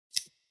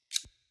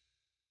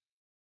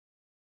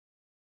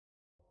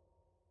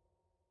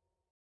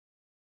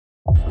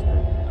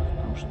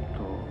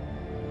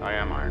I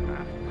am Iron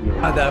Man.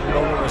 God, that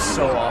moment was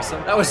so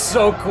awesome. That was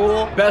so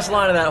cool. Best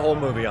line of that whole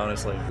movie,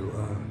 honestly.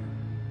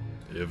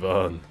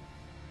 Ivan.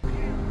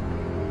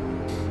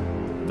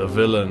 The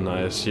villain,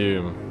 I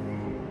assume.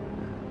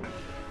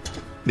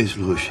 Miss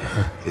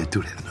Lucia,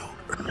 do that no.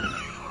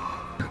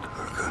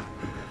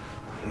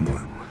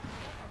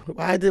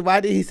 Why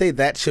did he say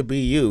that should be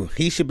you?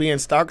 He should be in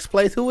Stark's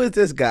place? Who is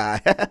this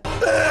guy?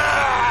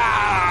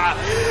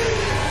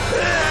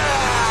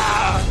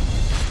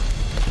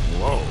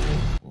 Whoa.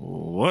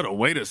 What a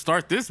way to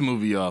start this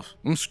movie off.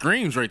 Them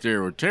screams right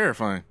there were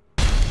terrifying.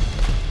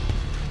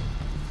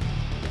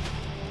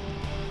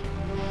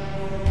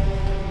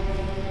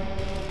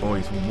 Oh,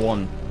 he's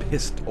one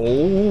pissed.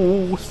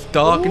 Oh,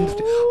 Stark and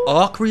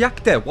arc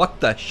reactor.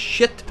 What the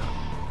shit?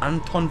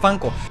 Anton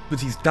Vanko.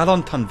 Was his dad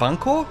Anton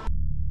Vanko?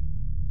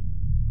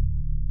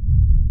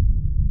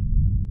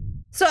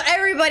 So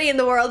everybody in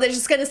the world is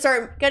just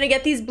gonna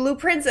get these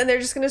blueprints, and they're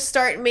just gonna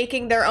start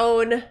making their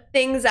own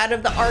things out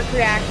of the arc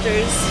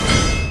reactors.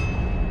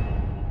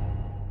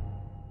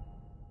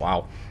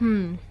 Wow.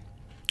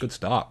 Good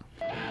start.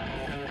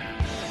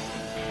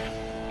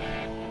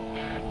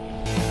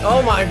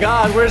 Oh my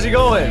god, where's he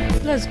going?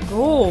 Let's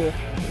go.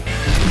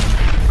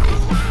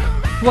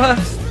 What?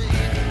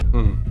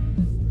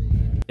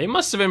 He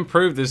must have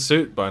improved his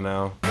suit by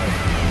now.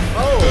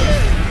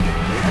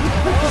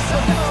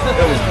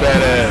 That was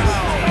badass.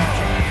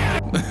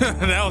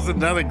 That was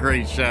another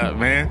great shot,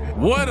 man.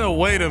 What a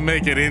way to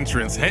make an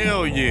entrance.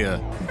 Hell yeah.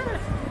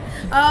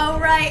 Oh,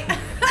 right.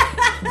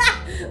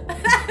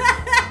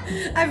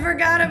 I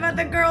forgot about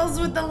the girls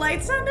with the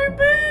lights on their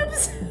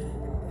boobs.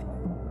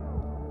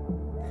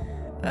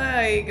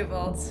 Ay,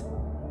 gewalt.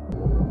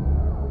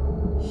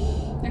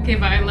 Okay,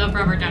 but I love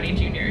Robert Downey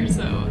Jr.,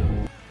 so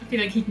I feel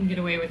like he can get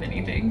away with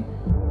anything.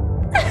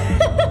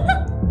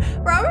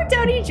 Robert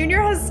Downey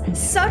Jr. has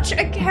such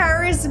a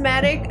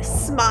charismatic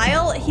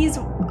smile. He's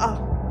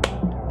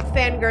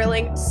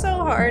fangirling so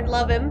hard.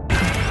 Love him.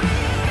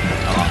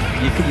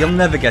 You'll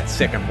never get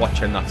sick of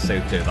watching that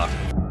suit do that.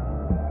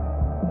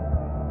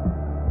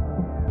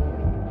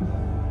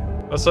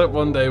 Let's hope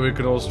one day we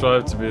can all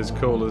strive to be as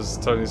cool as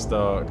Tony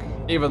Stark,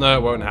 even though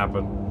it won't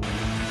happen.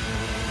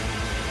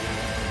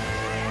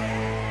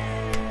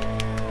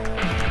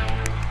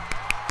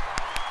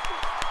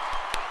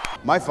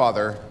 My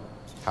father,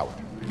 Howard.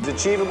 It's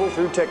achievable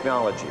through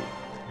technology,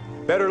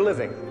 better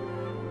living,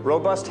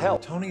 robust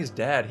health. Tony's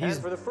dad, And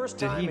for the first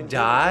did time he in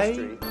die?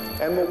 human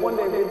history, and will one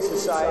day rid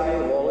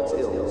society of all its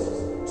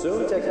ills.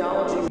 Soon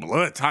technology...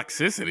 Blood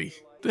toxicity.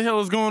 What the hell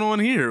is going on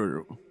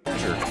here?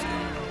 Okay.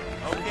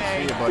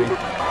 See you, buddy.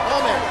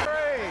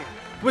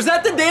 Was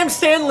that the damn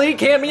Stan Lee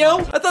cameo?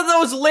 I thought that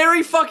was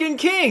Larry fucking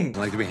King. I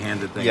like to be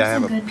handed things. Yeah, I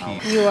have a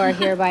piece. You are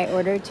hereby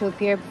ordered to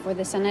appear before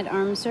the Senate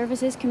Armed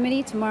Services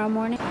Committee tomorrow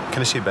morning. Can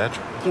I see a badge?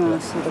 Do you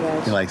want to see the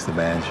badge? He likes the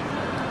badge.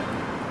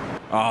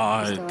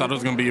 I thought it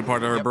was going to be a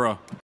part of her, bro.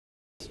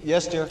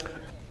 Yes, dear.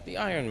 The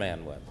Iron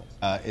Man weapon.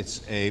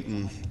 It's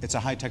a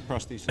high-tech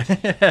prosthesis.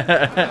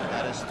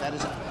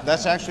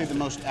 That's actually the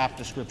most apt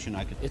description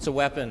I could. It's a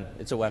weapon.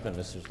 It's a weapon,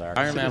 Mr. Stark.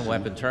 Iron Man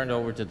weapon turned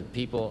over to the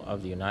people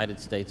of the United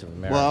States of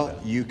America. Well,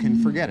 you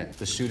can forget it.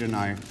 The suit and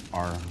I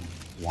are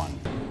one.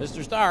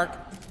 Mr. Stark,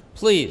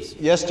 please.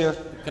 Yes, dear.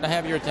 Can I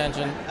have your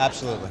attention?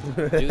 Absolutely.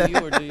 Do you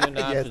or do you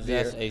not Yes,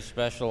 possess dear. a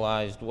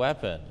specialized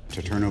weapon?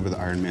 To turn over the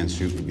Iron Man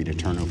suit would be to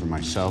turn over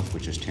myself,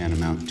 which is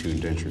tantamount to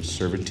indentured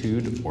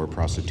servitude or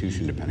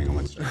prostitution, depending on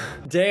what's.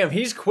 Damn,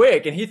 he's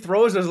quick, and he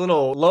throws those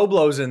little low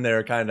blows in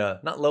there, kinda.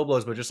 Not low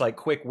blows, but just like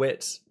quick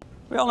wits.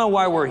 We all know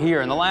why we're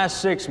here. In the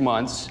last 6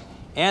 months,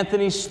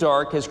 Anthony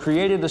Stark has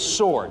created a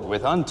sword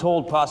with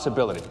untold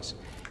possibilities.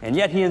 And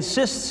yet he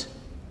insists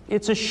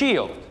it's a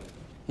shield.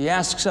 He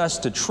asks us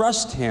to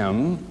trust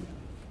him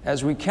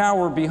as we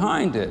cower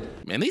behind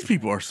it. Man, these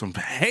people are some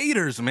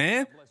haters,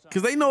 man.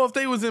 Because they know if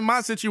they was in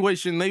my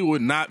situation, they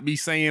would not be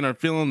saying or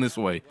feeling this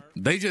way.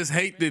 They just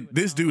hate that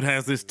this dude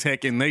has this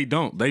tech and they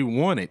don't. They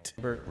want it.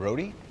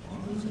 Rhodey?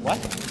 What?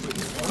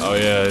 Oh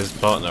yeah, his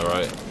partner,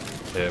 right?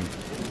 Him.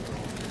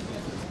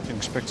 Didn't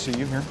expect to see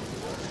you here.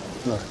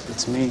 Look,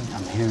 it's me.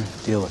 I'm here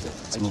to deal with it.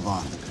 Let's move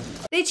on.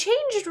 They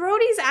changed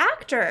Rhodey's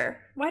actor.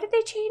 Why did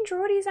they change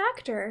Rhodey's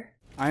actor?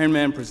 Iron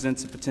Man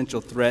presents a potential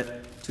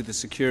threat to the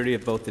security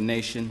of both the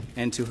nation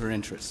and to her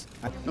interests.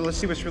 Now let's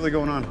see what's really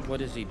going on.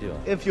 What is he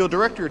doing? If you'll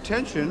direct your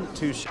attention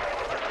to...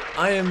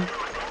 I am...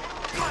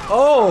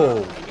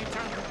 Oh!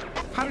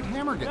 How did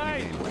Hammer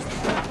get in the game?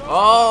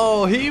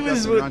 Oh, he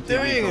was Definitely on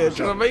doing TV it,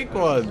 trying to make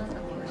one.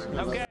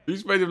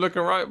 He's made him look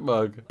a right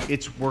mug.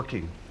 It's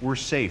working. We're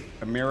safe.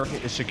 America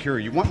is secure.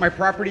 You want my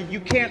property? You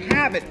can't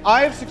have it.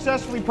 I have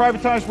successfully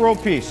privatized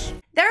world peace.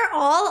 They're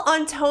all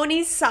on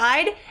Tony's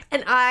side,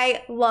 and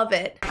I love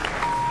it.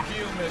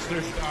 You,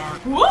 Mr.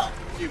 Stark. What?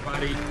 You,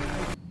 buddy.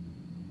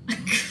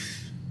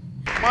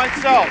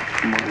 Myself.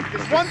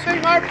 There's one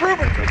thing I've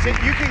proven is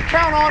that you can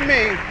count on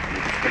me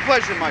to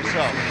pleasure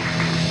myself.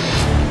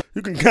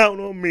 You can count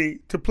on me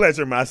to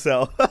pleasure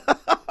myself.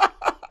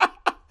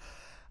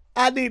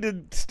 I need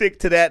to stick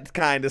to that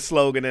kind of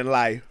slogan in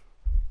life.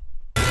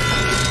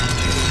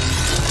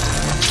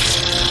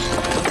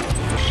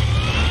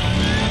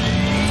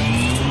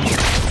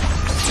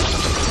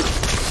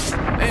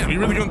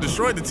 really gonna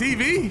destroy the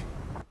TV?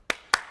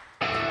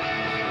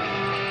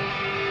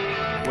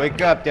 Wake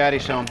up,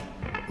 Daddy's home.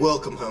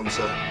 Welcome home,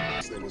 sir.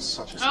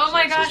 Oh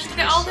my gosh, look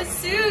at all the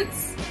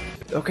suits.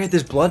 Okay,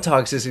 this blood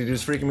toxicity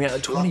is freaking me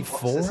out.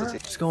 24?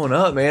 What's going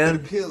up, It man?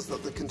 appears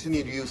that the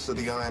continued use of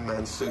the Iron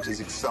Man suit is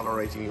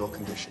accelerating your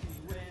condition.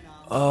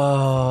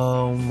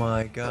 Oh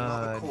my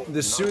god.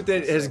 The suit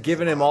that has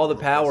given him all the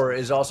power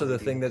is also the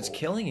thing that's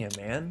killing him,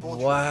 man.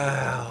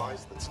 Wow. The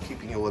device that's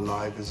keeping you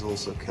alive is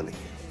also killing you.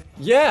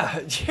 Yeah,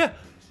 yeah.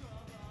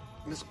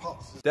 Miss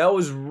Potts is That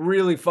was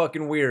really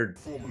fucking weird.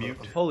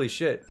 Holy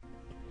shit.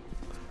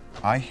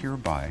 I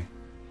hereby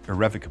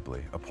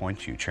irrevocably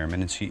appoint you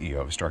chairman and CEO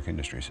of Stark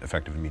Industries,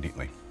 effective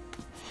immediately.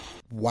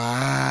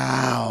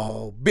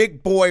 Wow.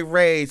 Big boy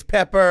Ray's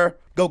Pepper.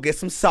 Go get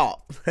some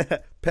salt.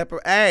 Pepper,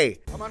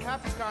 hey. I'm on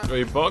half time. Got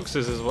your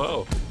boxes as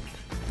well.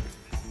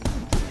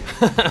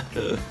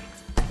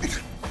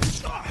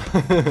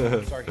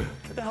 Sorry.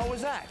 What the hell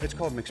was that? It's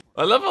called mixed.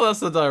 I love how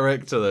that's the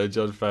director though,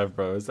 Jon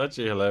Favreau. It's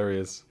actually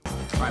hilarious.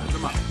 Right, put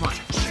them up. Come on.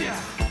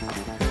 Yeah.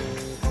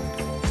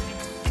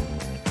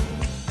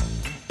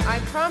 I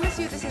promise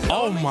you this is the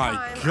Oh only my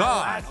time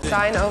God. I'll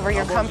sign over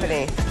your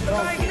company.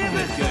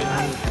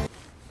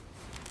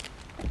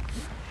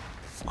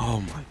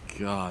 Oh my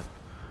God.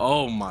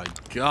 Oh my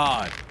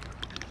God.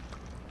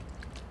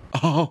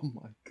 Oh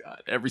my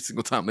God. Every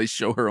single time they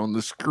show her on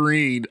the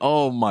screen.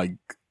 Oh my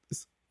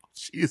goodness.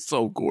 She is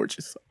so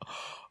gorgeous.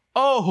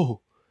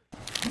 Oh.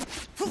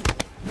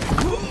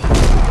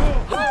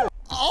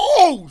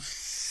 Oh,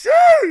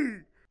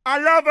 shit. I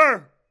love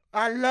her.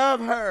 I love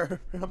her.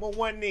 I'm on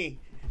one knee.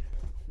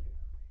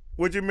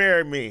 Would you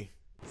marry me?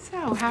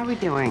 So, how are we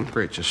doing?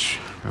 Great, just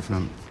wrapping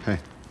up. Hey.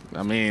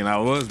 I mean, I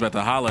was about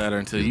to holler at her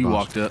until you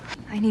walked up.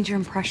 I need your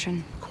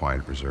impression.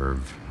 Quiet,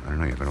 reserved. I don't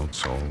know, you have an old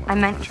soul. I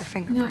meant your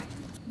finger. No,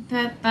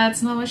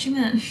 that's not what she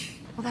meant.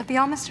 Will that be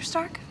all, Mr.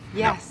 Stark?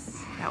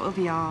 Yes, that will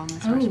be all,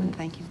 Miss Richmond.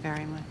 Thank you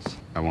very much.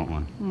 I want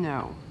one.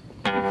 No.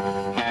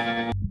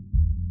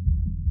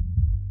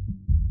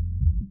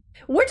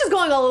 We're just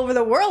going all over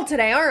the world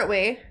today, aren't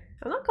we?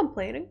 I'm not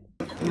complaining.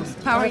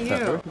 How are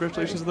you?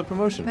 Congratulations on the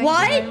promotion.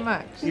 What? Thank you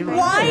very much.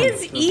 Why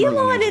is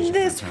Elon in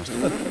this?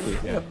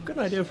 Yeah, good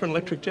idea for an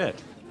electric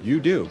jet. You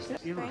do.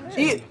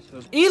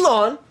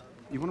 Elon?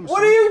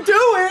 What are you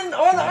doing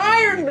on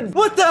Iron Man?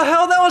 What the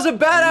hell? That was a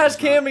badass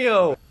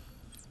cameo.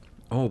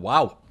 Oh,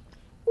 wow.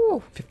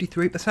 Ooh,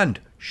 53%.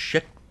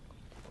 Shit.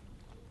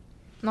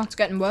 Not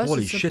getting worse.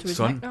 Holy it's up shit, to his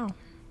son. neck now.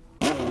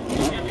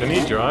 Can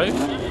he drive?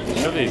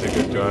 Surely he's a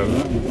good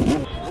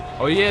driver.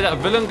 Oh yeah, that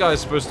villain guy's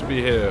supposed to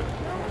be here.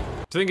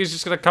 I think he's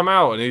just gonna come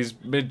out and he's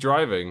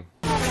mid-driving.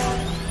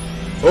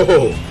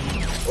 Oh!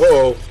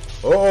 Uh-oh!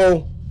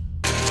 Uh-oh!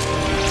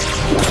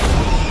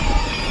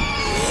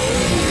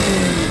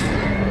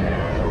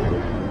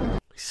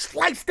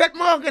 Slice that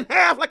mug in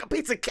half like a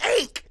piece of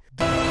cake.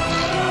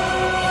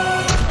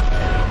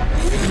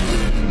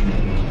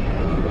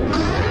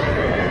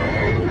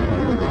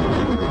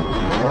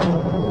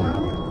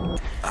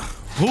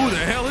 Who the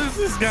hell is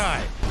this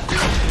guy?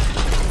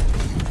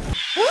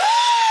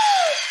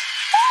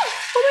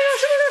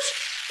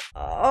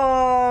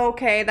 Oh,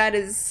 okay,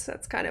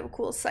 that's kind of a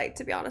cool sight,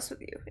 to be honest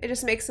with you. It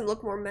just makes him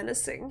look more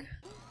menacing.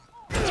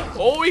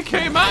 Oh, he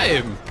came at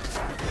him!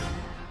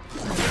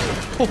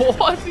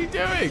 What's he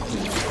doing?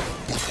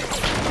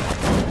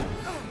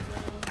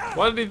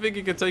 Why did he think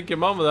he could take your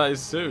mom without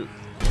his suit?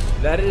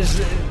 That is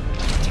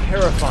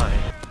terrifying.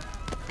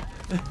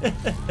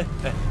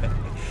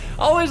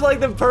 Always like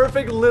the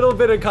perfect little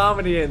bit of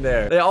comedy in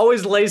there. They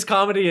always lace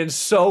comedy in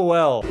so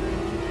well.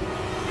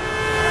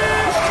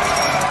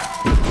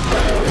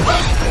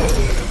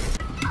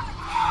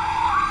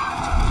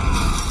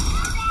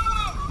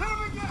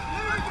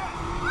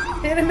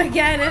 Hit him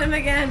again, hit him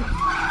again.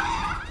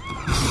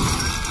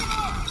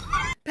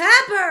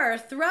 Pepper,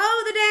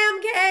 throw the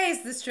damn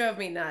case. This drove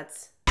me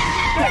nuts.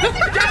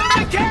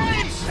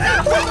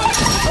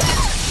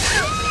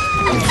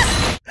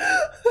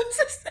 This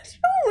is such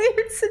a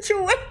weird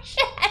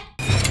situation.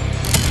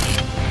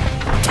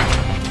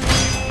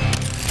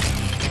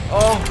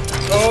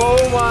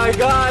 Oh my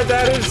god,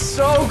 that is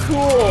so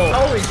cool.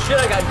 Holy shit,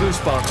 I got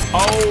goosebumps.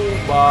 Oh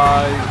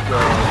my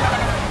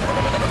god.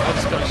 I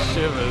just got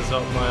shivers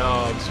up my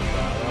arms from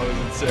that. That was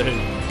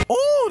insane.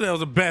 Oh, that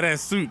was a badass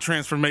suit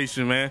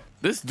transformation, man.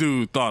 This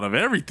dude thought of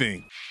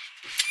everything.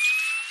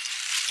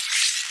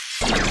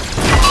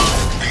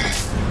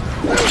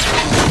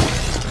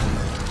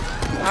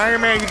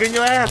 Iron Man, you're getting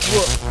your ass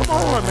whooped. Come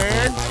on,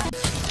 man.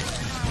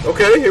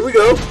 Okay, here we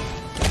go.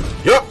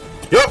 Yup.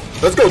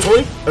 Let's go,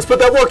 Tony. Let's put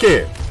that work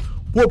in.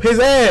 Whoop his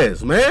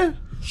ass, man.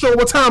 Show him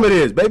what time it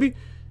is, baby.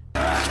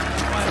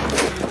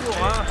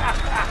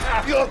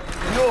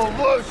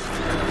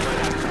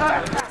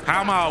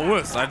 How am I a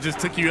wuss? I just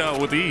took you out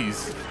with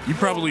ease. You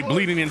probably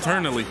bleeding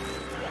internally.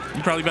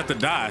 You probably about to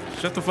die.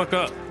 Shut the fuck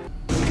up.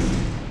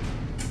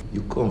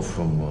 You come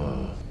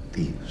from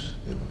thieves.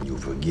 You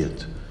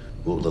forget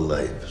all the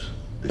lives.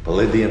 The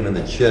palladium in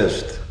the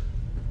chest,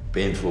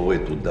 painful way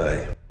to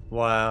die.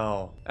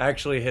 Wow.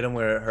 Actually hit him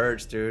where it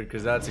hurts, dude,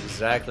 because that's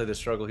exactly the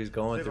struggle he's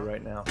going through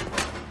right now.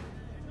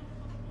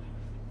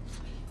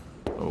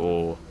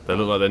 Oh, they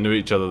look like they knew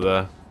each other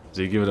there. Is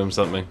he giving him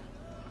something?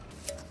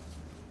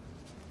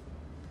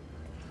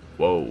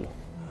 Whoa.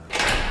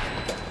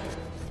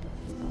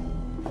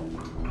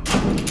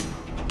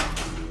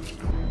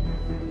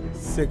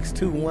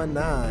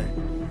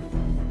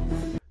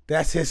 $6219.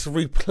 That's his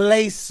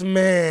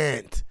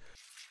replacement.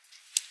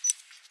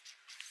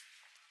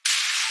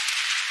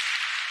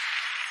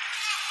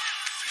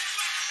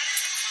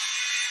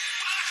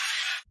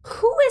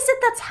 Who is it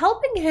that's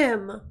helping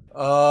him?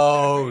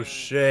 Oh,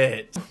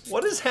 shit.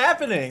 What is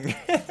happening?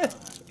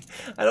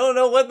 I don't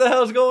know what the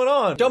hell's going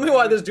on. Tell me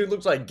why this dude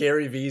looks like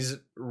Gary V's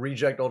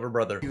reject older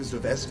brother. Accused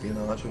of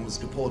espionage and was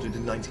deported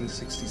in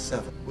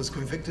 1967. Was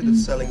convicted of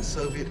selling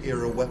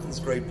Soviet-era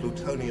weapons-grade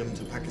plutonium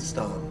to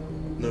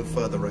Pakistan. No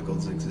further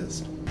records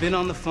exist. Been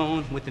on the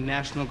phone with the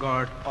National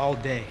Guard all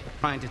day,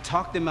 trying to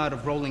talk them out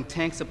of rolling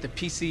tanks up the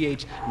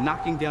PCH,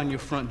 knocking down your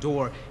front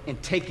door,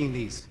 and taking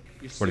these.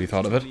 What do you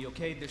thought of it?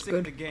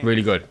 Good.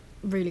 Really good.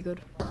 Really good.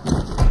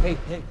 Hey.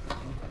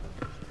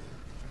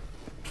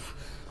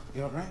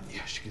 You alright?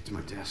 Yeah, she get to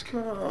my desk.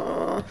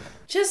 Aww.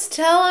 Just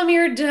tell him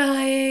you're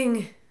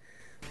dying.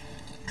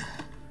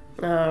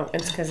 Oh,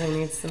 it's because he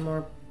needs some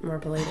more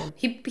palladium.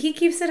 He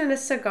keeps it in a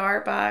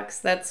cigar box.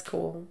 That's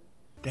cool.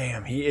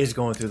 Damn, he is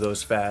going through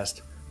those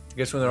fast. I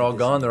guess when they're all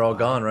gone,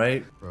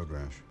 right? Road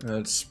rash.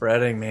 It's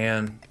spreading,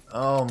 man.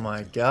 Oh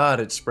my god,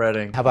 it's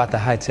spreading. How about the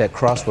high-tech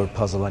crossword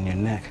puzzle on your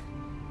neck?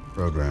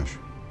 Road rash.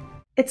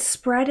 It's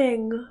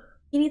spreading.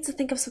 He needs to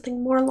think of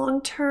something more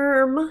long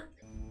term.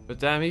 But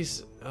damn,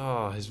 he's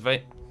his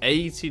vein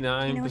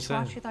 89%. You know which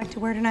watch you'd like to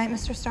wear tonight,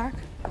 Mr. Stark?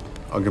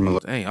 I'll give him a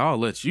look. Dang, I'll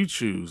let you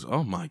choose.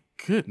 Oh my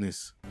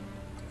goodness.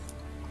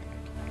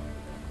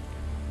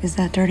 Is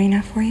that dirty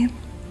enough for you?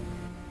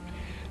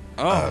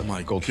 Oh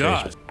my goldfish.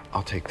 God.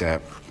 I'll take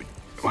that.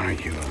 Why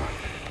don't you?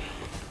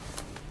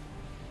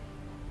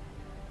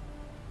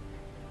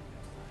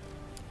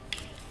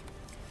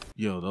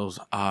 Yo, those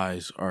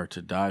eyes are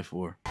to die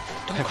for.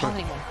 Don't call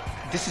anyone.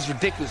 This is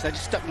ridiculous. I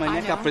just stuck my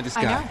neck out for this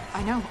guy.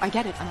 I know. I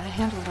get it. I'm gonna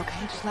handle it,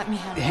 okay? Just let me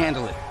handle it.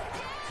 Handle it.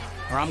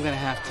 Or I'm gonna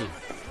have to. Is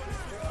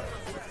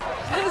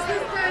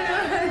this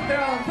kind of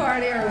throw a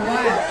party or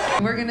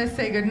what? We're gonna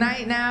say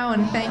goodnight now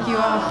and thank you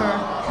all for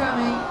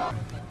coming.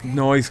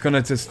 No, he's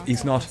gonna just,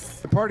 he's not.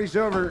 The party's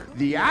over.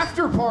 The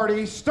after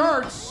party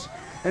starts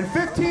in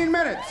 15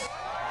 minutes.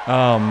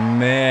 Oh,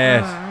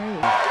 man.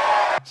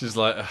 She's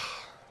like, ugh,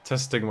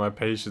 testing my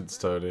patience,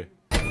 Tony.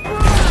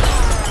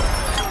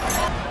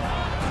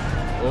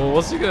 Oh,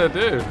 what's he gonna do?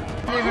 They're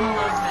gonna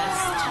love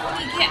this.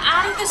 Tony, get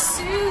out of the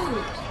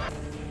suit.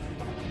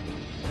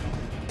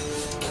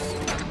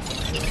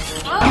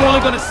 I'm only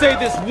gonna say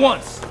this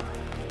once.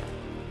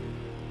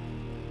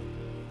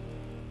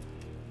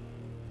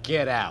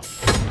 Get out.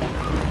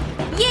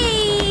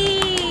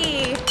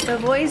 Yay! The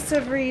voice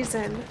of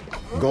reason.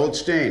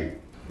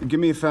 Goldstein, give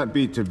me a fat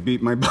beat to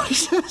beat my buddy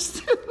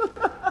chest.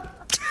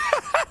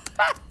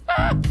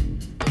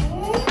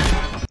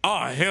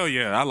 Oh, hell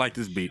yeah. I like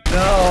this beat.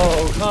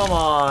 No, come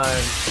on.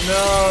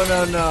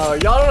 No.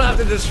 Y'all don't have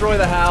to destroy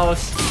the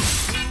house.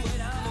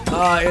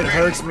 It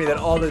hurts me that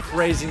all the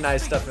crazy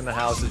nice stuff in the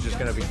house is just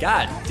gonna be,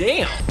 god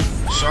damn.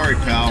 Sorry,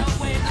 pal.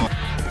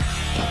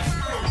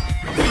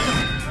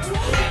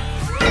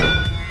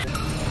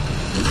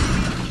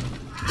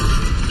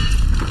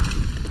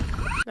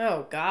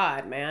 Oh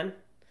God, man.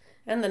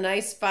 And the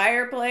nice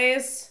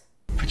fireplace.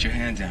 Put your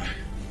hands out.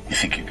 You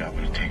think you got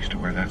what it takes to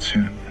wear that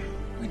suit?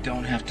 We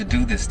don't have to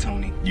do this,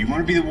 Tony. You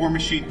want to be the war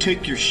machine?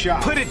 Take your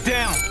shot. Put it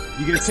down.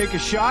 You gonna take a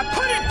shot?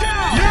 Put it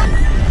down.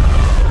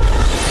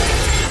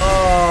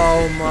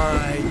 Oh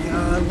my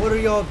god, what are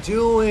y'all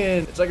doing?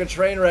 It's like a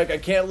train wreck. I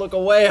can't look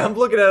away. I'm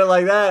looking at it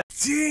like that.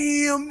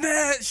 Damn,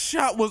 that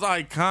shot was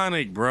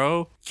iconic,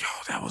 bro. Yo,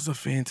 that was a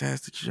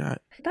fantastic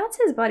shot. That's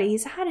his buddy.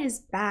 He's had his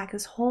back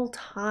this whole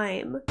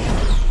time.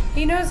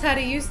 He knows how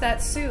to use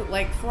that suit,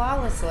 like,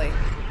 flawlessly.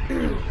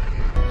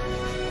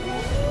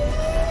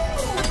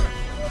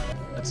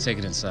 Let's take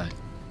it inside.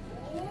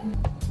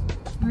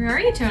 Where are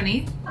you,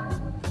 Tony?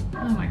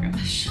 Oh my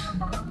gosh.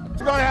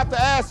 We're gonna have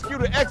to ask you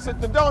to exit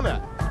the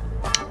donut.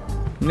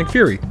 Nick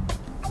Fury.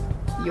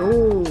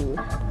 Yo.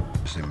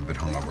 I'm a bit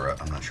hungover.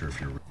 I'm not sure if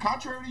you're.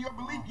 Contrary to your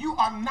belief, you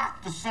are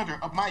not the center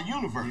of my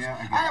universe.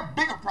 I have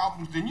bigger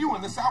problems than you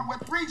in the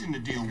Southwest region to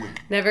deal with.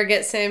 Never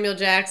get Samuel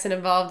Jackson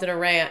involved in a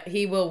rant.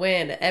 He will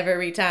win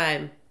every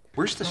time.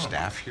 Where's the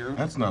staff here?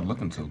 That's not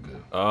looking so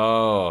good.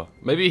 Oh,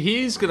 maybe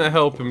he's gonna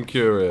help him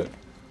cure it.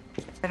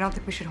 I don't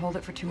think we should hold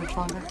it for too much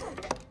longer.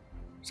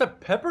 Is that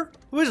Pepper?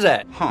 Who is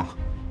that? Huh.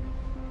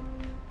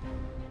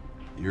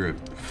 You're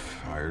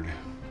fired.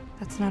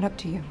 That's not up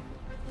to you.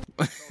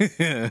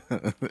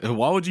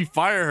 Why would you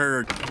fire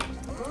her?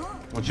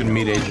 I want you to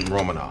meet Agent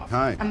Romanov.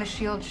 Hi. I'm a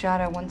SHIELD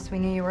shadow. Once we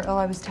knew you were ill,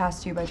 I was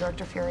tasked to you by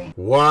Director Fury.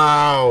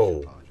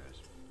 Wow.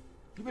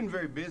 You've been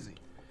very busy.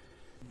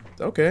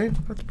 Okay,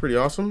 that's pretty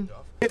awesome.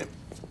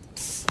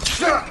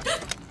 Shut up!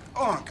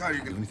 Oh God,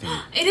 you're gonna.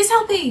 It is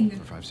helping.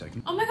 For 5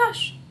 seconds. Oh my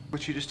gosh.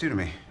 What'd you just do to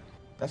me?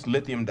 That's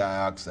lithium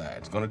dioxide.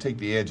 It's gonna take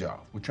the edge off.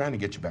 We're trying to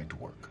get you back to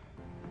work.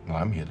 Well,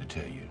 I'm here to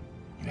tell you,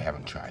 you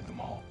haven't tried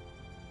them all.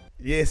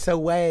 Yeah, it's a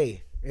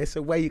way. It's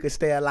a way you can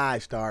stay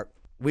alive, Stark.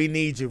 We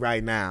need you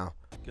right now.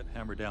 Get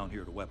Hammer down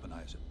here to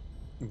weaponize it.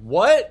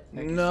 What?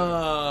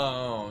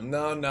 No.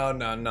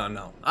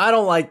 I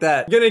don't like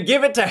that. Gonna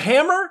give it to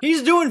Hammer?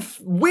 He's doing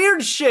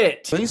weird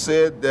shit. He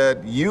said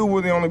that you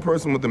were the only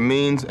person with the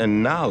means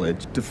and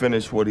knowledge to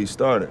finish what he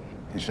started.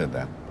 He said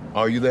that.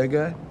 Are you that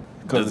guy?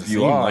 Because Doesn't if you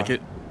seem are, like it.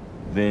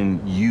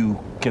 then you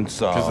can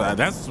solve. Because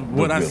that's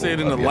what I said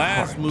in the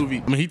last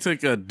movie. I mean, he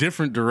took a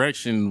different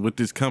direction with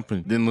this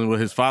company than what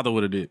his father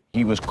would have did.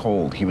 He was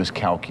cold. He was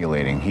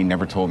calculating. He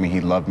never told me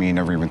he loved me. He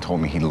never even told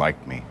me he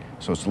liked me.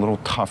 So it's a little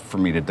tough for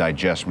me to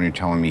digest when you're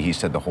telling me he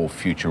said the whole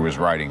future was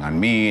riding on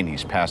me and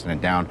he's passing it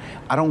down.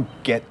 I don't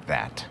get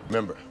that.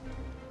 Remember,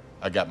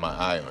 I got my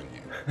eye on you.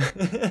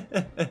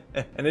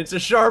 And it's a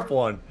sharp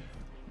one.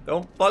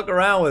 Don't fuck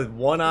around with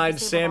one-eyed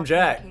Sam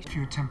Jack. If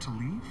you attempt to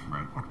leave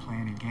or play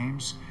any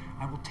games,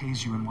 I will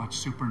tase you and watch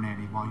Super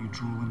Nanny while you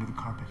drool into the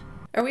carpet.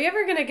 Are we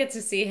ever gonna get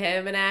to see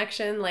him in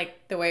action,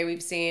 like the way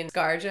we've seen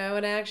ScarJo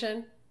in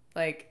action?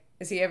 Like,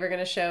 is he ever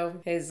gonna show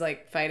his,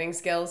 like, fighting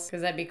skills?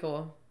 Because that'd be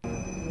cool.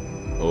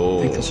 Oh.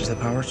 Think this is the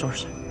power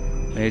source?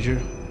 Major,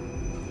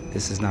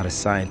 this is not a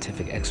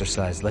scientific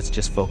exercise. Let's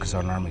just focus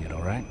on arming it,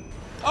 all right?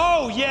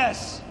 Oh,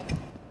 yes!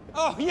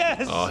 Oh,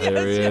 yes! Oh, yes,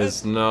 here he yes.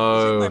 is. No.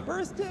 Is it my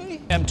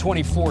birthday?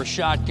 M24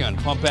 shotgun,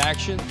 pump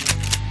action,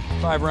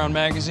 5-round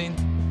magazine.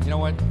 You know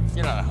what?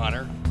 You're not a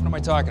hunter. What am I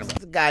talking about?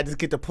 The guy just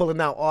get to pulling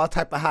out all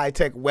type of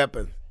high-tech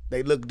weapons.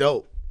 They look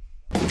dope.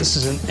 This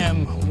is an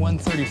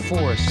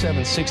M134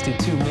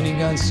 762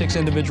 minigun, 6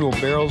 individual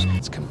barrels.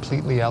 It's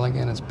completely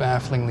elegant, it's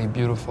bafflingly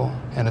beautiful,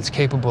 and it's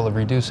capable of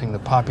reducing the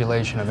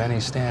population of any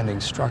standing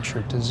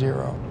structure to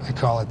 0. I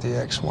call it the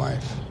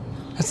ex-wife.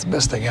 That's the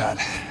best I got.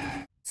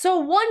 So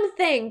one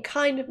thing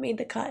kind of made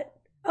the cut.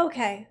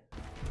 Okay.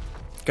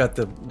 Got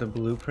the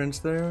blueprints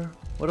there.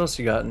 What else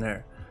you got in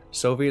there?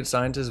 Soviet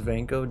scientist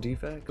Vanko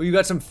defect. Oh, you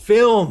got some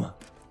film.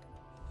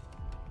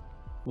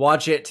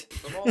 Watch it.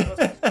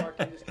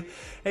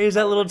 Hey, is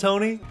that little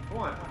Tony? Come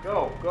on,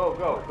 go.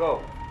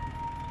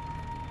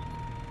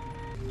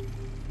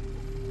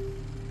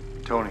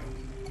 Tony,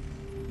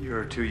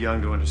 you're too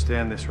young to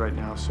understand this right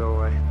now,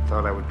 so I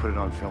thought I would put it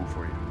on film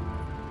for you.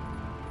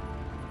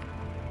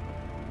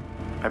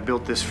 I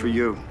built this for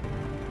you.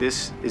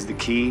 This is the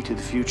key to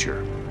the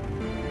future.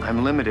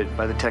 I'm limited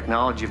by the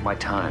technology of my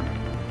time,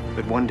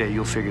 but one day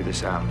you'll figure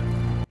this out.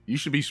 You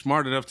should be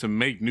smart enough to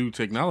make new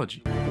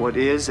technology. What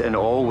is and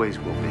always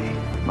will be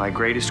my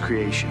greatest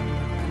creation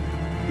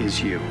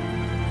is you.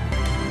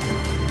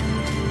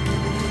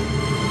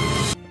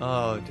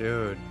 Oh,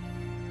 dude.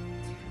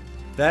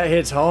 That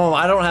hits home.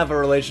 I don't have a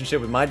relationship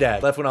with my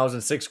dad. Left when I was in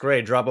 6th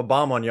grade. Drop a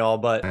bomb on y'all,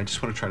 but... I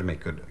just want to try to make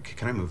good.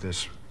 Can I move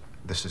this?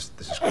 This is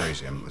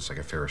crazy. It's like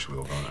a Ferris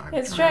wheel going on.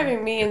 It's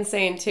driving me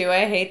insane, too.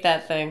 I hate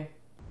that thing.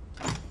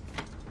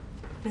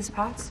 Miss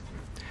Potts?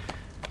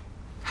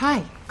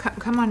 Hi,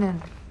 come on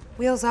in.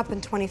 Wheels up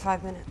in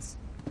 25 minutes.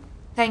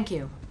 Thank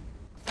you.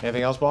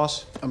 Anything else,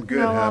 boss? I'm good.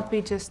 No, I'll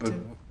be just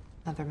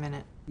another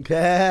minute.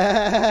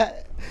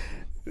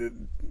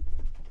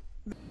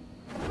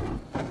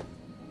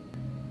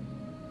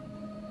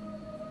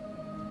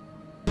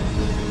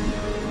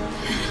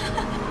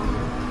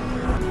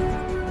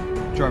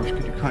 Jarvis,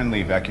 could you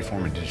kindly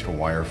vacuform a digital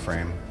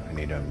wireframe? I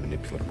need a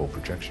manipulatable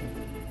projection.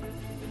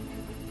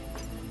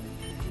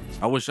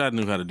 I wish I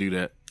knew how to do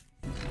that.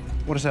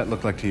 What does that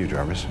look like to you,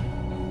 Jarvis?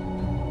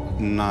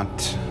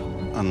 Not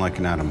unlike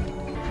an atom.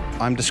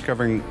 I'm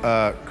discovering,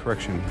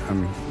 correction,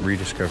 I'm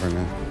rediscovering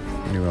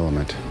a new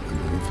element, I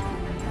believe.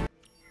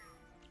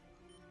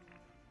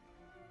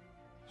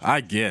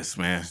 I guess,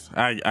 man.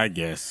 I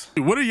guess.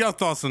 What are y'all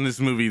thoughts on this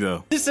movie,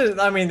 though? This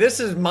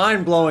is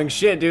mind-blowing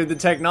shit, dude. The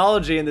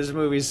technology in this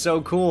movie is so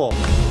cool.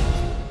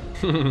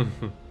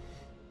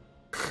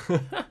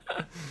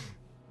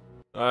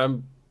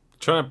 I'm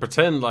trying to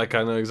pretend like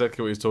I know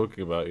exactly what he's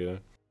talking about, you know?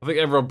 I think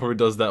everyone probably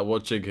does that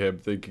watching him,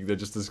 thinking they're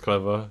just as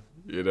clever,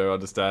 you know,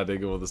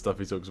 understanding all the stuff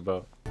he talks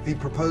about. The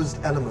proposed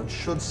element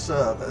should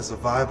serve as a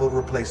viable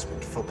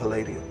replacement for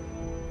palladium.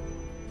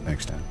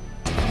 Thanks, Dan.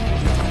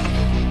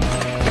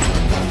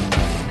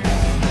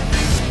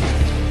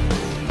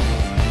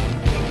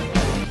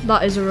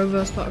 That is a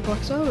reverse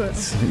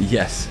backpack,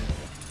 Yes.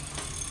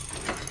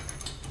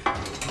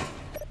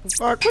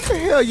 Mark, what the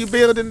hell are you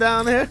building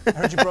down there? I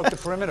heard you broke the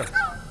perimeter.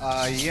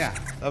 Yeah.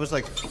 That was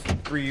like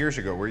 3 years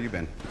ago. Where you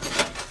been?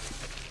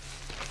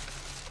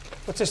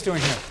 What's this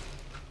doing here?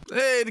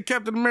 Hey, the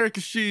Captain America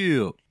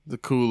shield. The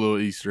cool little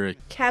Easter egg.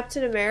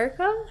 Captain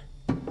America?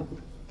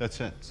 That's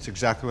it. It's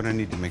exactly what I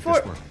need to make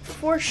this work.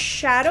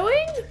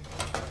 Foreshadowing?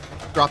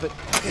 Drop it.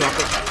 Drop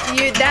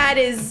it.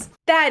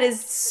 That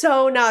is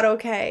so not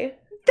okay.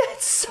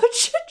 That's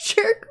such a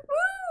jerk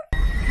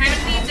move. Kind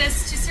of need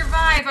this to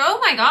survive. Oh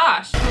my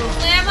gosh.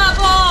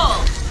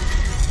 Flammable!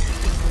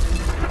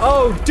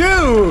 Oh,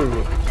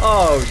 dude!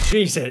 Oh,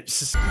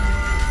 Jesus.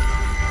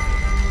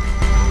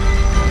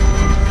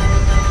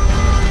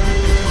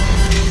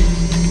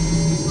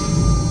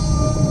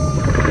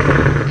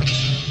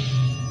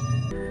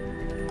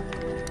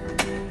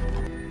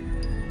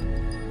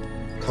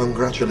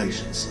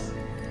 Congratulations, sir.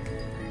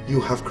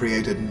 You have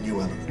created a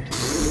new element.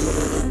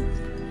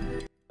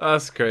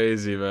 That's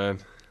crazy, man.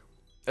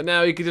 And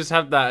now he could just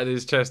have that in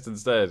his chest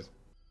instead.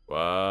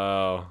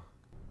 Wow.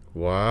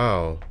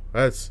 Wow.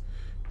 That's...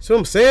 See what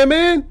I'm saying,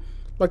 man?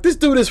 Like, this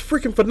dude is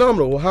freaking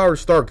phenomenal. Howard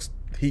Stark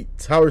did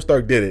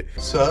it.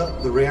 Sir,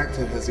 the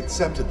reactor has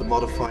accepted the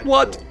modified...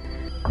 What?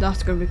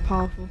 That's gonna be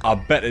powerful. I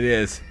bet it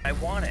is. I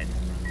want it.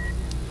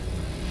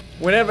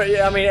 Whenever,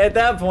 yeah, I mean, at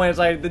that point, it's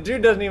like, the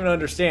dude doesn't even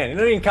understand. He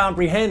doesn't even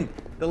comprehend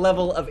the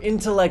level of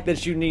intellect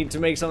that you need to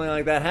make something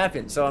like that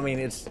happen. So, I mean,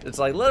 it's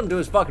like, let him do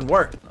his fucking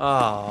work.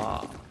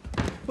 Ah,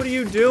 what are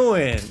you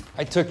doing?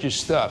 I took your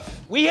stuff.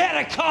 We had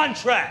a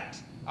contract.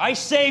 I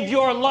saved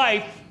your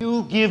life.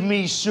 You give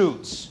me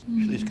suits.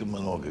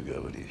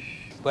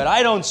 But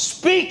I don't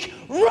speak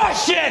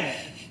Russian!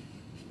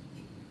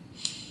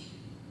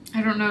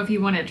 I don't know if you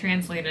want it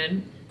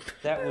translated.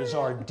 That was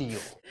our deal.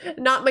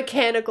 Not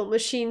mechanical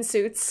machine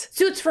suits.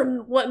 Suits from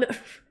what?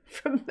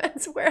 From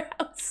Men's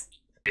Warehouse.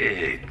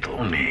 Hey,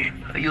 Tony,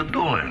 how you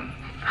doing?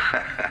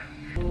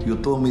 You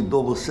told me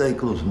double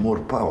cycles, more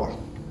power.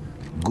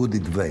 Good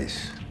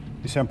advice.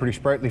 You sound pretty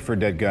sprightly for a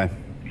dead guy.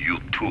 You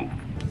too.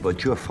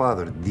 But your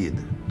father did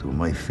to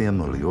my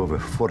family over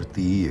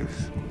 40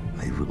 years.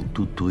 I will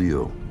do to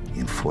you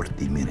in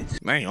 40 minutes.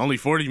 Man, only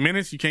 40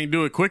 minutes? You can't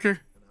do it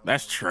quicker?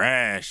 That's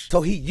trash.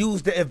 So he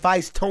used the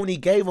advice Tony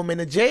gave him in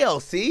the jail.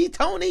 See,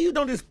 Tony, you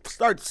don't just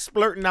start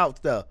splurting out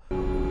stuff.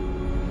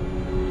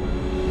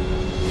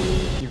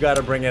 You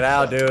gotta bring it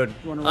out, dude.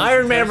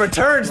 Iron Man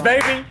returns,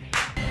 baby!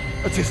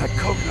 It tastes like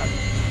coconut.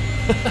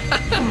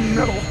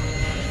 No.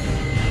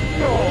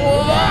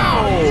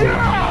 Wow!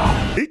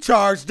 Yeah! He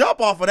charged up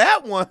off of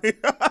that one.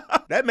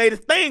 That made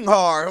his thing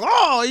hard.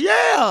 Oh,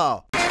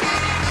 yeah!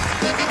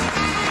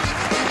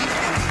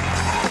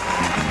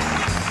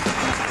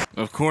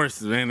 Of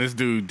course, man, this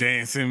dude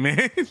dancing,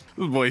 man. This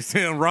boy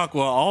Sam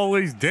Rockwell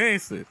always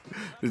dancing.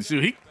 And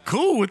shoot, he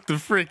cool with the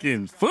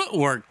freaking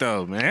footwork,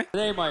 though, man.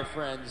 Today, my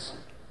friends,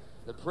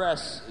 the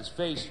press is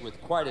faced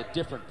with quite a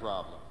different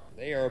problem.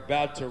 They are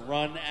about to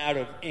run out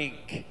of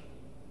ink.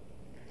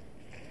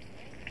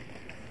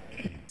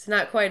 It's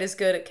not quite as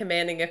good at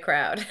commanding a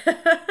crowd.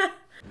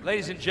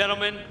 Ladies and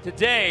gentlemen,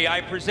 today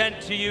I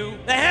present to you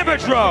the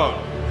Hammer-Drone.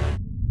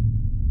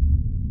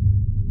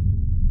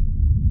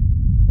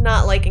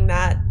 Not liking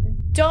that.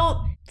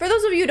 For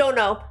those of you who don't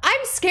know,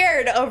 I'm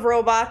scared of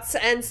robots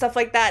and stuff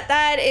like that.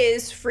 That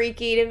is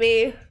freaky to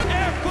me.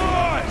 Air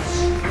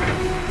Force!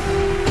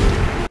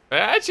 It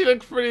actually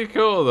looked pretty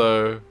cool,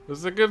 though. It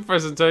was a good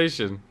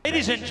presentation.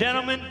 Ladies and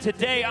gentlemen,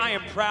 today I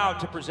am proud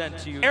to present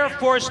to you Air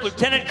Force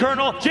Lieutenant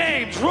Colonel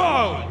James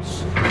Rhodes.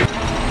 Is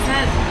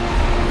that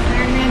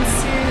Iron Man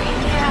suit?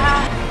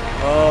 Yeah.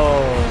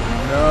 Oh,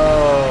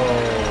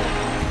 no.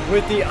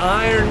 With the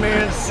Iron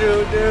Man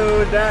suit,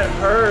 dude, that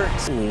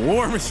hurts.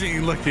 War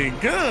Machine looking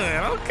good.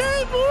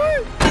 Okay,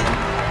 boy.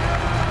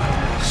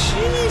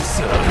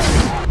 Jesus.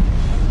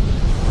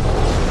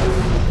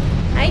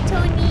 Hi,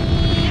 Tony.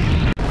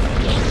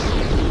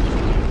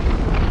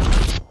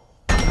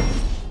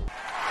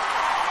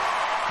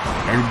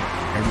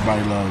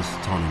 Everybody loves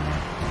Tony,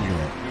 man. Look at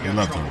that. They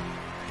love Tony.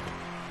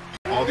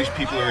 All these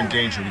people are in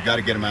danger. We got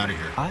to get them out of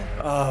here.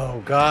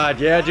 Oh, God.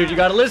 Yeah, dude, you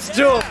got to listen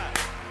to him.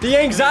 The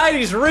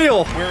anxiety's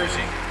real. Where is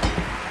he?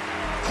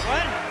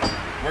 What?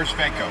 Where's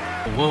Fanko?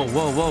 Whoa,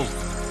 whoa, whoa.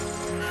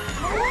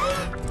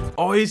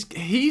 Oh, he's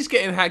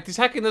getting hacked. He's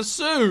hacking the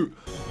suit.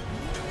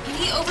 Can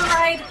he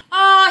override?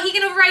 Oh, he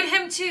can override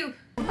him too.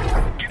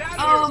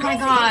 Oh my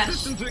gosh.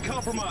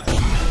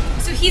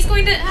 So he's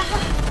going to...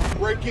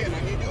 Break in.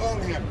 I need to own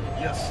him.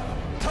 Yes.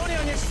 Tony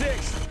on your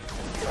six.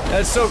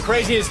 That's so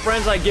crazy. His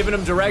friend's like giving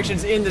him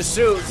directions in the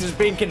suit. He's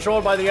being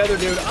controlled by the other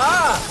dude.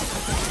 Ah!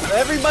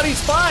 Everybody's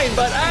fine,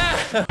 but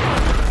ah!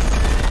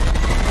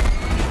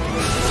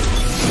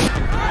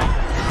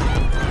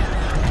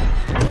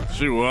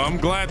 Shoot, well, I'm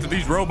glad that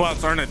these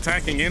robots aren't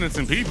attacking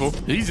innocent people.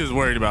 He's just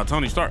worried about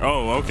Tony Stark.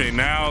 Oh, okay,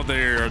 now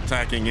they're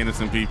attacking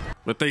innocent people.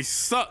 But they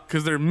suck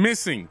because they're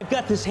missing. I've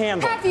got this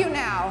handled. Have you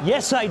now?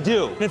 Yes, I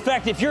do. In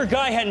fact, if your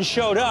guy hadn't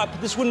showed up,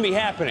 this wouldn't be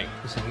happening.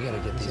 Listen, we gotta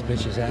get these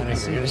bitches out of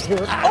here.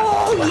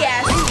 Oh,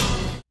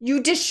 yes.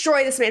 You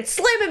destroy this man.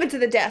 Slam him into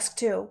the desk,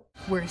 too.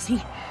 Where is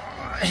he?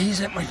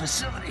 He's at my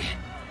facility.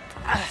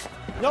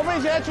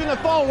 Nobody's answering the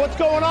phone. What's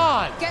going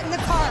on? Get in the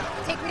car.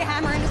 Take me to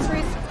Hammer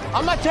Industries.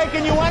 I'm not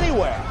taking you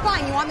anywhere.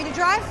 Fine, you want me to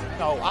drive?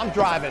 No, I'm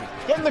driving.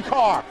 Get in the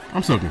car.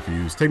 I'm so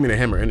confused. Take me to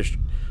Hammer Industry.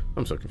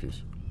 I'm so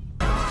confused.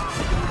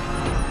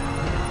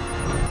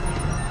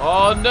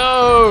 Oh,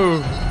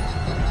 no.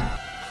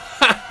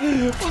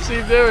 What's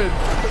he doing?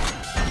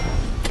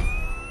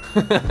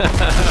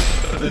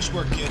 Nice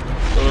work, kid.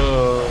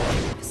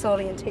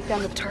 Facility and take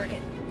down the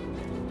target.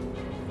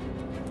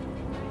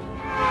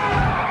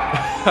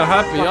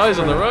 Happy eyes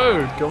on the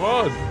road. Come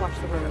on. Watch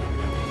the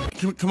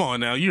road. Come on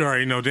now. You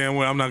already know damn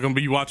well I'm not going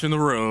to be watching the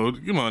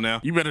road. Come on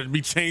now. You better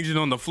be changing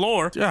on the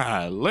floor.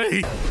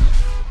 Golly.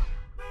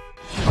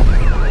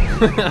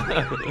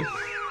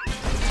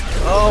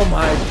 Oh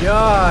my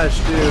gosh,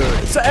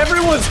 dude. It's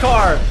everyone's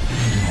car.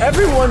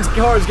 Everyone's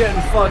car is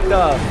getting fucked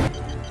up.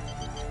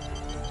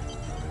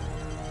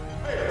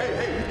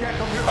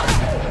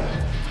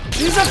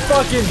 She's a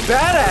fucking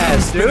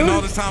badass, Spending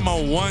all dude. this time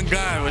on one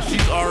guy, but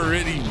she's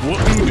already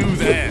whooping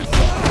dude's ass.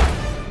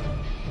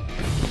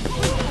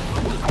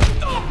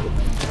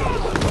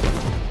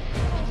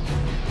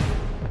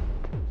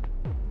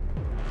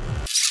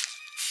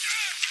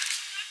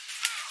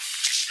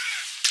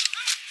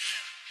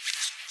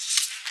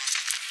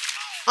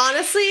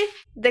 Honestly,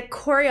 the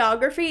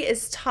choreography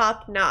is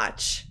top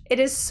notch. It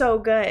is so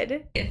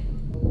good.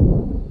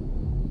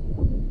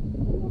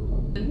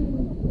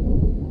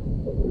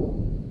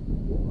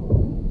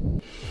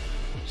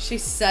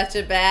 She's such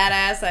a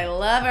badass. I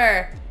love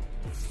her.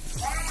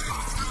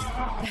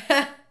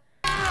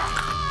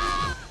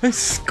 I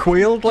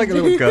squealed like a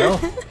little girl.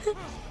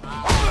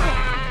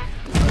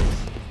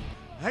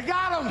 I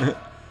got him!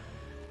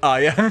 Oh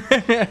yeah.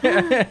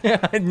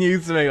 I knew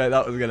something like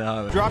that was gonna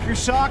happen. Drop your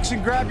socks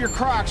and grab your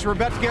Crocs. We're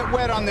about to get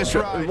wet on this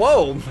ride.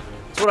 Whoa.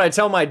 That's what I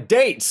tell my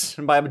dates.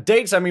 And by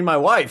dates, I mean my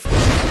wife.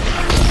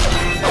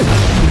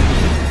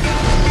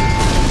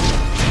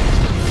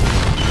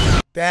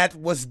 That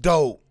was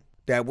dope.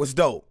 That was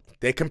dope.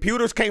 Their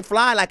computers can't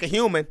fly like a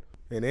human.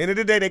 At the end of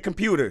the day, they're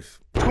computers.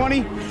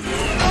 20.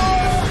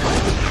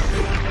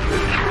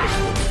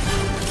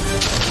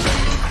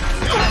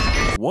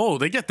 Whoa,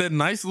 they got that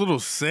nice little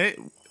set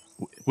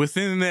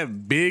within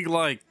that big,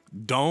 like,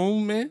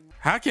 dome, man.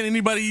 How can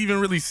anybody even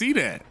really see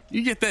that?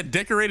 You get that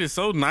decorated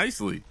so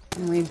nicely.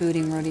 I'm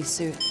rebooting Rhodey's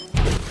suit.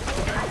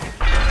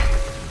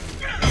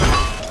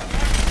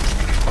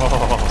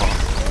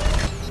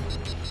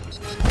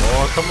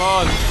 Oh, come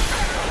on.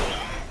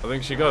 I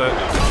think she got it.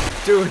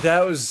 Dude,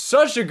 that was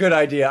such a good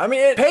idea. I mean,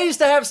 it pays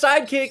to have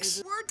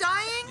sidekicks. We're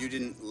dying. You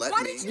didn't let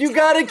me. You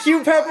gotta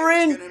cue Pepper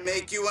in. I was gonna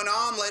make you an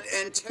omelet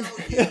and tell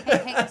you.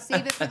 Hey,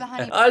 save it for the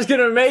honey. I was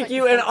gonna make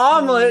you an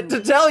omelet to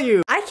tell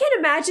you. I can't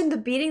imagine the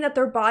beating that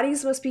their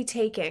bodies must be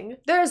taking.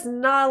 There is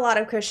not a lot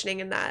of cushioning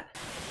in that.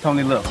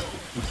 Tony, look,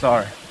 I'm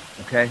sorry,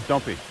 okay?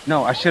 Don't be.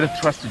 No, I should have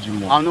trusted you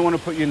more. I'm the one who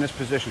put you in this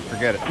position.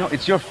 Forget it. No,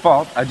 it's your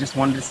fault. I just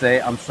wanted to say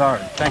I'm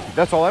sorry. Thank you.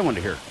 That's all I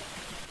wanted to hear.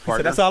 So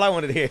that's all I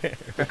wanted to hear.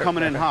 You're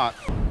coming in hot.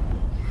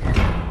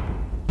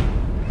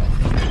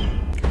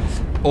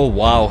 Oh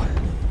wow.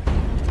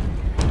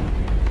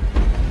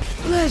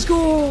 Let's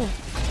go.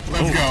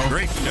 Let's go.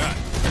 Great shot.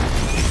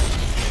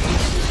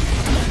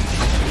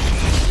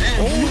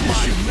 Oh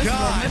my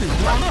God.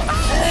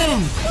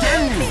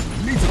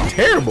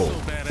 Terrible.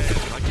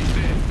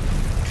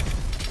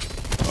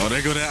 Oh,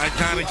 there go that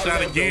iconic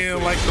shot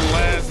again, like the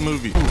last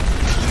movie.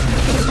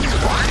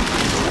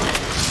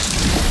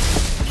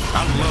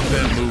 I love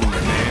that move,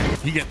 man.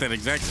 He got that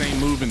exact same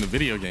move in the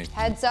video game.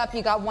 Heads up,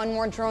 you got one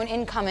more drone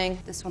incoming.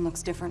 This one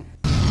looks different.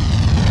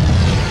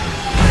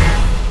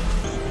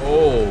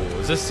 Oh,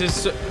 is this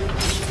his...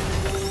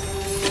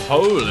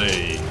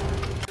 Holy.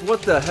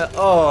 What the hell?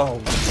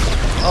 Oh.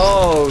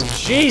 Oh,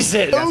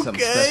 Jesus. Got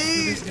something special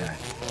for this guy.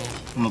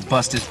 I'm gonna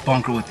bust his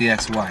bunker with the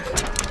ex-wife.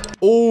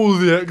 Oh,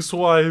 the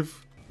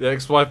ex-wife. The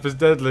ex-wife is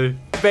deadly.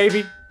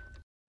 Baby.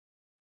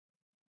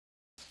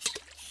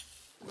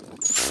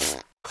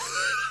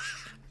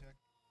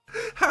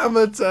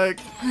 Hammer tech.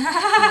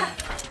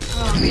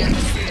 Oh man,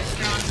 this dude is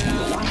strong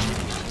though.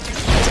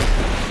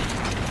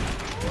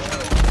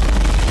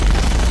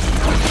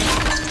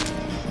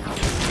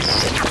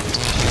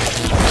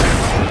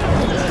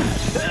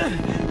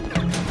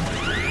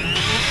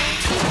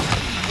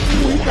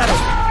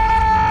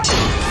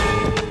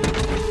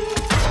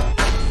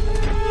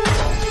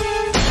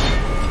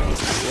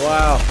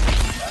 Wow.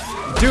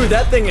 Dude,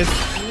 that thing is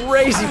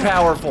crazy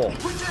powerful.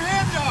 Put your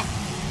hand up.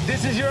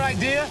 This is your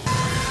idea?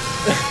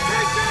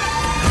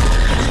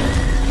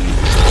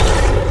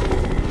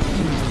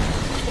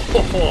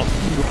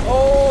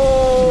 Oh,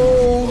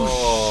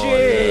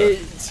 shit.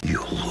 You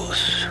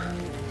lose.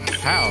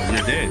 How?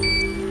 You're dead.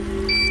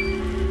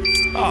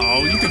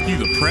 Oh, you think you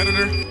the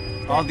predator?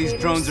 All these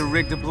drones are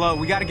rigged to blow.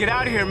 We gotta get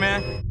out of here,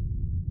 man.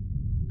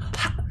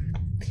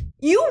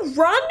 You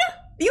run?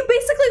 You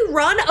basically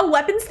run a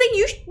weapons thing?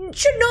 You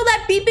should know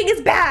that beeping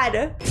is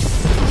bad.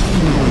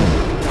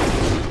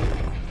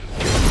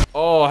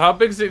 Oh, how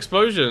big's the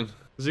explosion?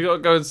 Has he got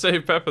to go and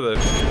save Pepper then?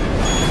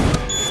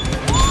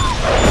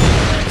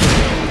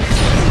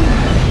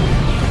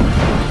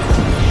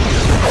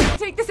 I can't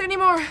take this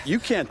anymore. You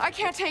can't. I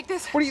can't take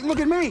this. What do you look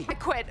at me? I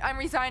quit. I'm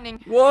resigning.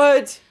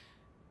 What?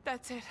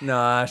 That's it.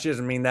 Nah, she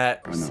doesn't mean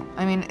that. I know.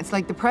 I mean, it's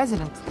like the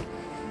president.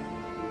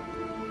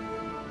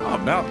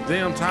 About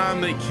damn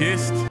time they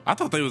kissed. I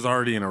thought they was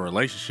already in a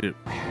relationship.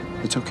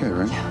 It's okay,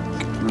 right?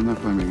 Yeah. I'm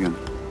not blaming again.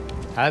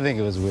 I think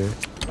it was weird.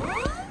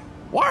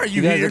 Why are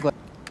you guys here? look like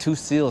two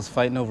seals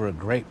fighting over a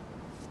grape.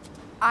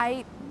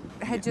 I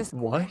had just...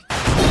 What?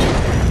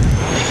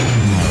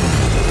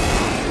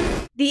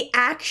 The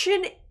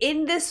action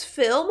in this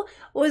film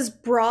was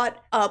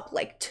brought up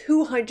like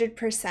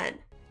 200%.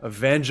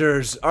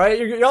 Avengers. All right,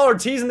 y'all are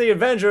teasing the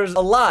Avengers a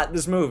lot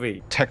this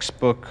movie.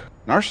 Textbook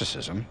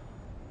narcissism.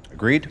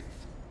 Agreed?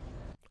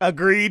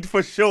 Agreed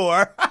for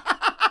sure.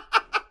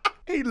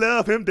 He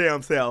love him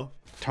damn self.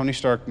 Tony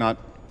Stark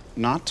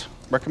not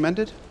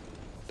recommended?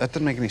 That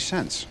doesn't make any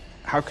sense.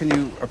 How can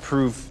you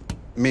approve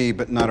me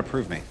but not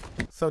approve me?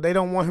 So they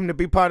don't want him to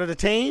be part of the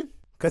team?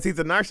 Because he's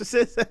a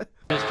narcissist?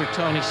 Mr.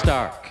 Tony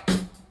Stark,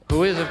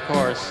 who is, of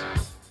course,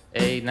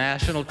 a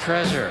national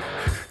treasure.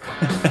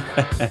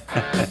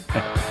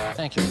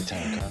 Thank you,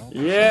 Lieutenant Colonel.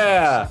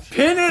 Yeah,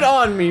 pin it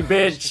on me,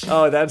 bitch.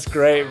 Oh, that's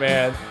great,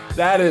 man.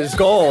 That is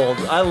gold.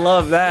 I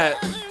love that.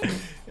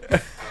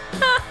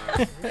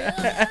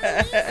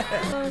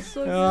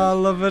 So I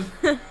love it.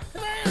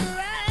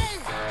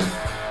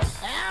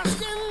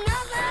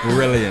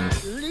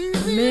 Brilliant.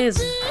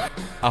 Amazing.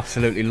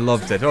 Absolutely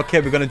loved it. Okay,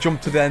 we're gonna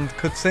jump to the end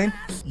cutscene.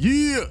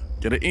 Yeah,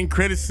 get an end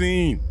credit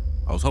scene.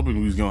 I was hoping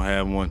we was gonna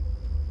have one.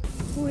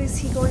 Who is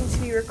he going to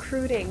be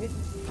recruiting?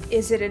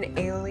 Is it an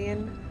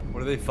alien? What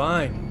do they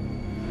find?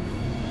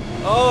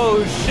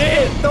 Oh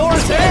shit!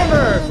 Thor's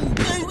hammer!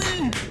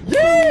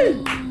 Yeah!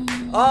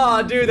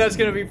 Oh, dude, that's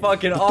gonna be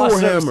fucking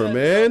awesome. Thor hammer,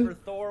 man.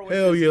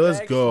 Hell yeah,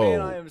 let's go.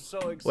 Man, I am so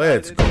excited.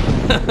 Let's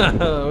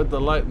go. With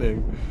the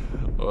lightning.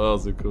 Oh, that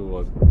was a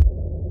cool one.